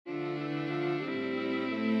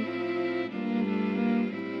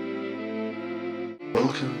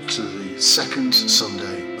Welcome to the second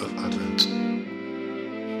Sunday of Advent.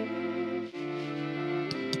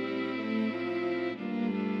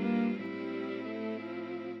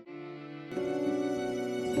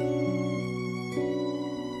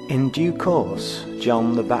 In due course,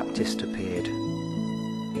 John the Baptist appeared.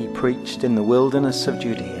 He preached in the wilderness of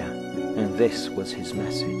Judea, and this was his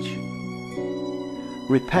message.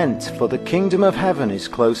 Repent, for the kingdom of heaven is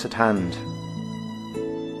close at hand.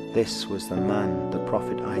 This was the man the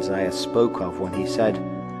prophet Isaiah spoke of when he said,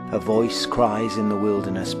 "A voice cries in the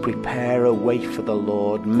wilderness, prepare a way for the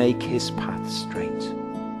Lord, make his path straight."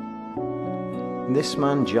 This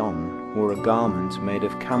man John wore a garment made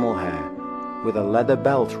of camel hair, with a leather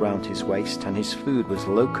belt round his waist, and his food was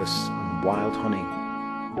locusts and wild honey.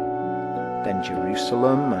 Then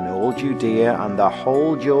Jerusalem and all Judea and the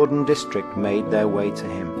whole Jordan district made their way to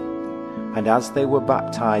him. And as they were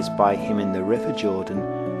baptized by him in the river Jordan,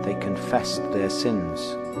 they confessed their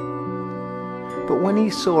sins. But when he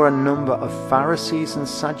saw a number of Pharisees and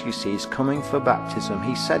Sadducees coming for baptism,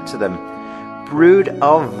 he said to them, "Brood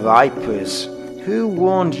of vipers, who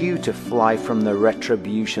warned you to fly from the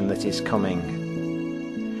retribution that is coming?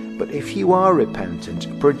 But if you are repentant,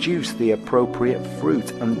 produce the appropriate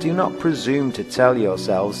fruit, and do not presume to tell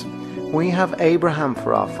yourselves, 'We have Abraham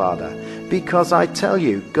for our father,' because I tell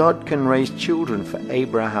you, God can raise children for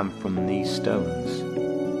Abraham from these stones.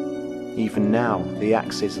 Even now the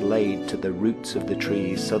axe is laid to the roots of the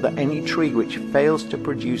trees, so that any tree which fails to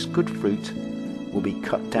produce good fruit will be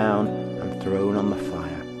cut down and thrown on the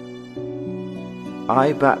fire.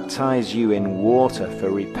 I baptize you in water for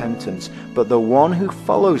repentance, but the one who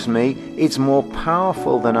follows me is more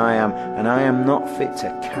powerful than I am, and I am not fit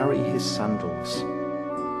to carry his sandals.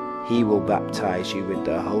 He will baptize you with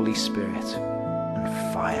the Holy Spirit and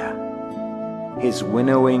fire. His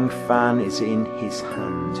winnowing fan is in his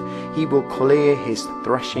hand. He will clear his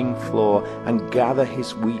threshing floor and gather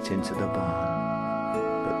his wheat into the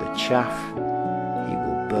barn. But the chaff he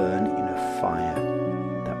will burn in a fire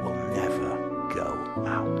that will never go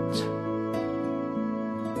out."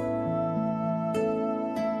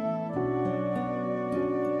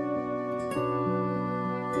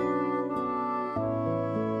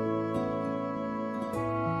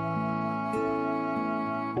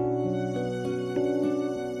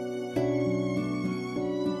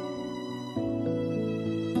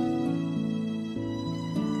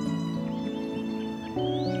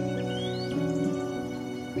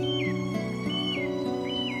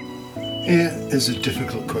 Here is a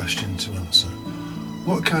difficult question to answer.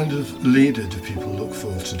 What kind of leader do people look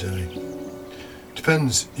for today?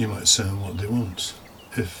 Depends, you might say, on what they want.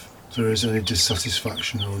 If there is any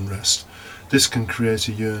dissatisfaction or unrest, this can create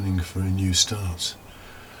a yearning for a new start.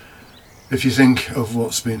 If you think of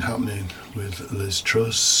what's been happening with Liz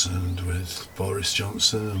Truss and with Boris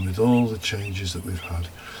Johnson and with all the changes that we've had.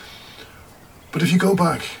 But if you go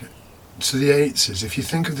back to the 80s, if you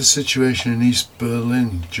think of the situation in East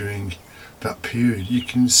Berlin during that period, you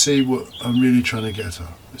can see what I'm really trying to get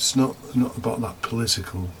at. It's not about that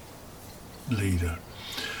political leader.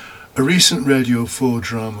 A recent Radio 4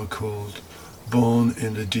 drama called Born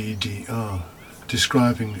in the DDR,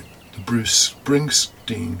 describing the Bruce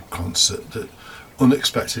Springsteen concert that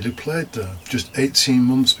unexpectedly played there just 18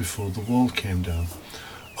 months before the wall came down.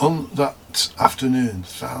 On that afternoon,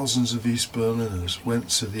 thousands of East Berliners went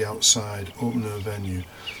to the outside open-air venue,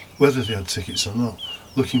 whether they had tickets or not,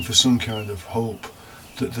 looking for some kind of hope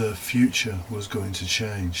that their future was going to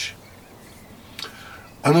change.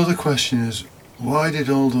 Another question is, why did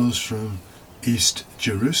all those from East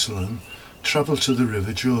Jerusalem travel to the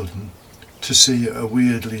River Jordan to see a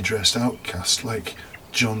weirdly dressed outcast like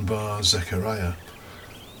John Bar Zechariah?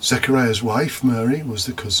 Zechariah's wife, Mary, was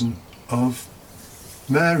the cousin of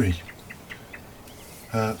Mary.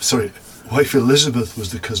 Wife Elizabeth was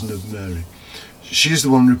the cousin of Mary. She's the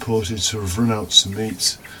one reported to have run out to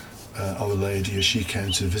meet Our Lady as she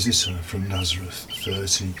came to visit her from Nazareth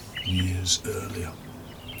 30 years earlier.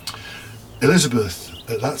 Elizabeth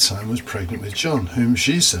at that time was pregnant with John, whom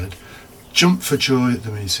she said jumped for joy at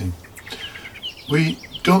the meeting. We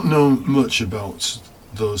don't know much about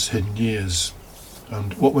those hidden years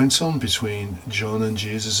and what went on between John and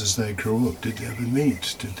Jesus as they grew up. Did they ever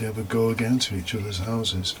meet? Did they ever go again to each other's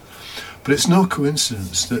houses? But it's no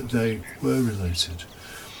coincidence that they were related.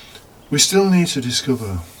 We still need to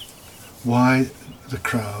discover why the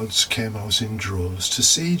crowds came out in droves to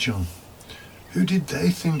see John. Who did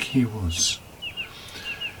they think he was?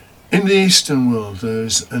 In the Eastern world, there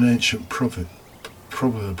is an ancient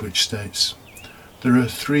proverb which states, there are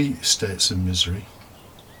 3 states of misery: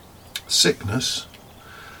 sickness,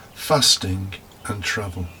 fasting and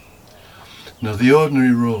travel. Now the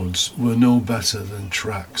ordinary roads were no better than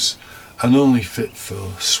tracks and only fit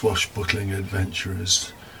for swashbuckling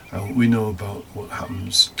adventurers. We know about what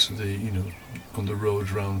happens to on the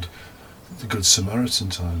road around the Good Samaritan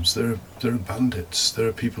times. There are bandits, there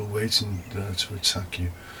are people waiting there to attack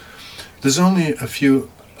you. There's only a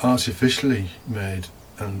few artificially made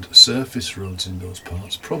and surface roads in those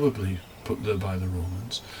parts, probably put there by the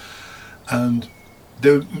Romans. And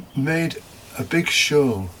they made a big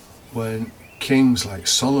show when kings like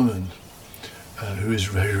Solomon, who is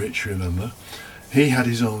very rich, remember, he had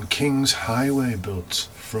his own king's highway built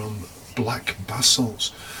from black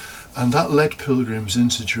basalt, and that led pilgrims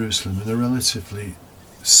into Jerusalem in a relatively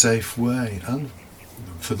safe way, and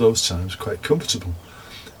for those times quite comfortable.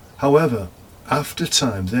 However, after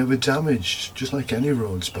time they were damaged, just like any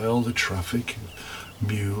roads, by all the traffic,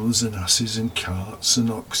 mules and asses and carts and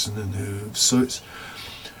oxen and hooves. So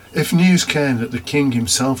if news came that the king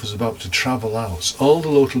himself was about to travel out, all the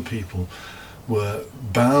local people were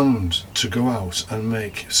bound to go out and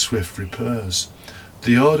make swift repairs.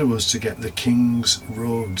 The order was to get the king's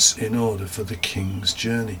roads in order for the king's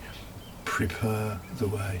journey. Prepare the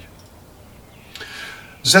way.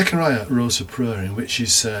 Zechariah wrote a prayer in which he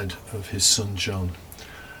said of his son John,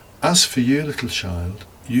 "As for you, little child,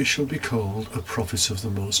 you shall be called a prophet of the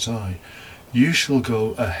Most High. You shall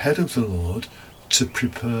go ahead of the Lord to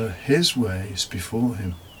prepare his ways before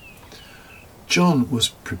him." John was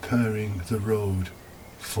preparing the road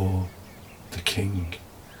for the king.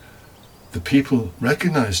 The people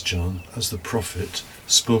recognized John as the prophet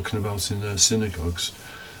spoken about in their synagogues.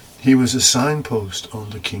 He was a signpost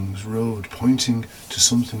on the king's road, pointing to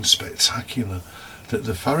something spectacular that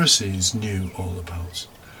the Pharisees knew all about.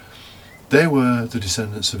 They were the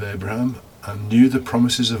descendants of Abraham and knew the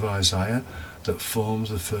promises of Isaiah that formed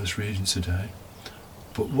the first reading today.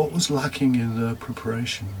 But what was lacking in their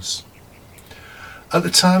preparations? At the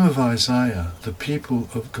time of Isaiah, the people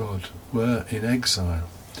of God were in exile.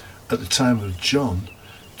 At the time of John,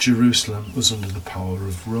 Jerusalem was under the power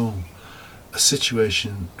of Rome, a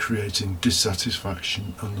situation creating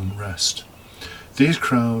dissatisfaction and unrest. These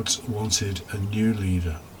crowds wanted a new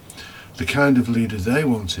leader. The kind of leader they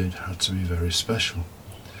wanted had to be very special.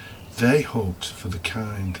 They hoped for the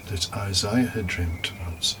kind that Isaiah had dreamt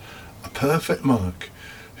about, a perfect monarch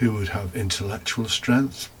who would have intellectual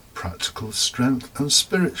strength, practical strength and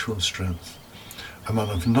spiritual strength, a man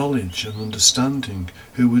of knowledge and understanding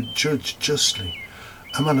who would judge justly,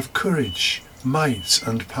 a man of courage, might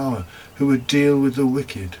and power who would deal with the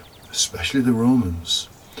wicked, especially the Romans.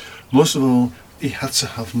 Most of all, he had to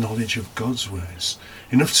have knowledge of God's ways,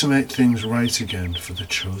 enough to make things right again for the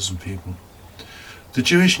chosen people. The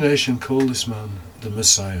Jewish nation called this man the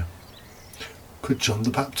Messiah. Could John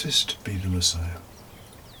the Baptist be the Messiah?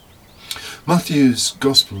 Matthew's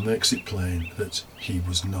Gospel makes it plain that he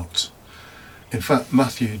was not. In fact,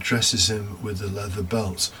 Matthew dresses him with a leather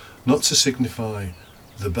belt, not to signify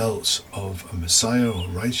the belt of a Messiah or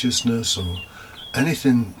righteousness or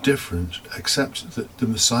anything different, except that the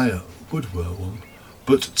Messiah would wear one,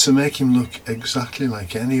 but to make him look exactly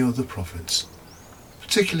like any other prophets,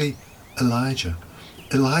 particularly Elijah.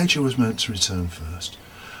 Elijah was meant to return first.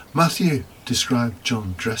 Matthew described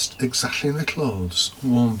John dressed exactly in the clothes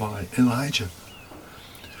worn by Elijah.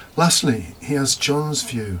 Lastly, he has John's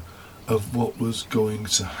view of what was going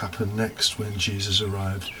to happen next when Jesus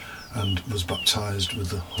arrived and was baptized with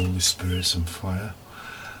the Holy Spirit and fire.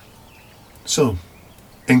 So,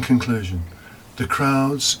 in conclusion, the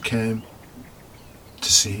crowds came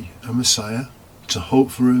to see a Messiah, to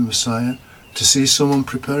hope for a Messiah, to see someone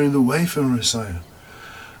preparing the way for a Messiah.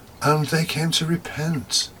 And they came to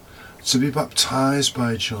repent, to be baptized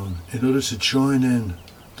by John in order to join in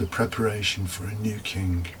the preparation for a new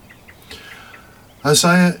king.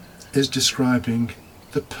 Isaiah is describing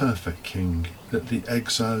the perfect king that the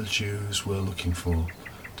exiled Jews were looking for,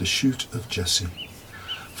 the shoot of Jesse.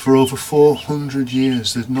 For over 400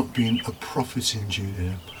 years there had not been a prophet in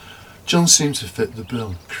Judea. John seemed to fit the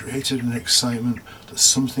bill, created an excitement that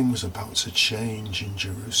something was about to change in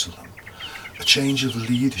Jerusalem, a change of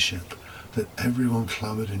leadership that everyone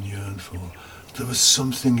clamoured and yearned for. There was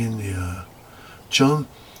something in the air. John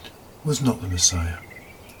was not the Messiah,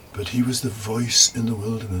 but he was the voice in the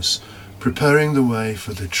wilderness, preparing the way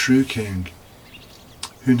for the true king,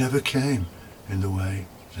 who never came in the way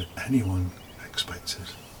that anyone expected.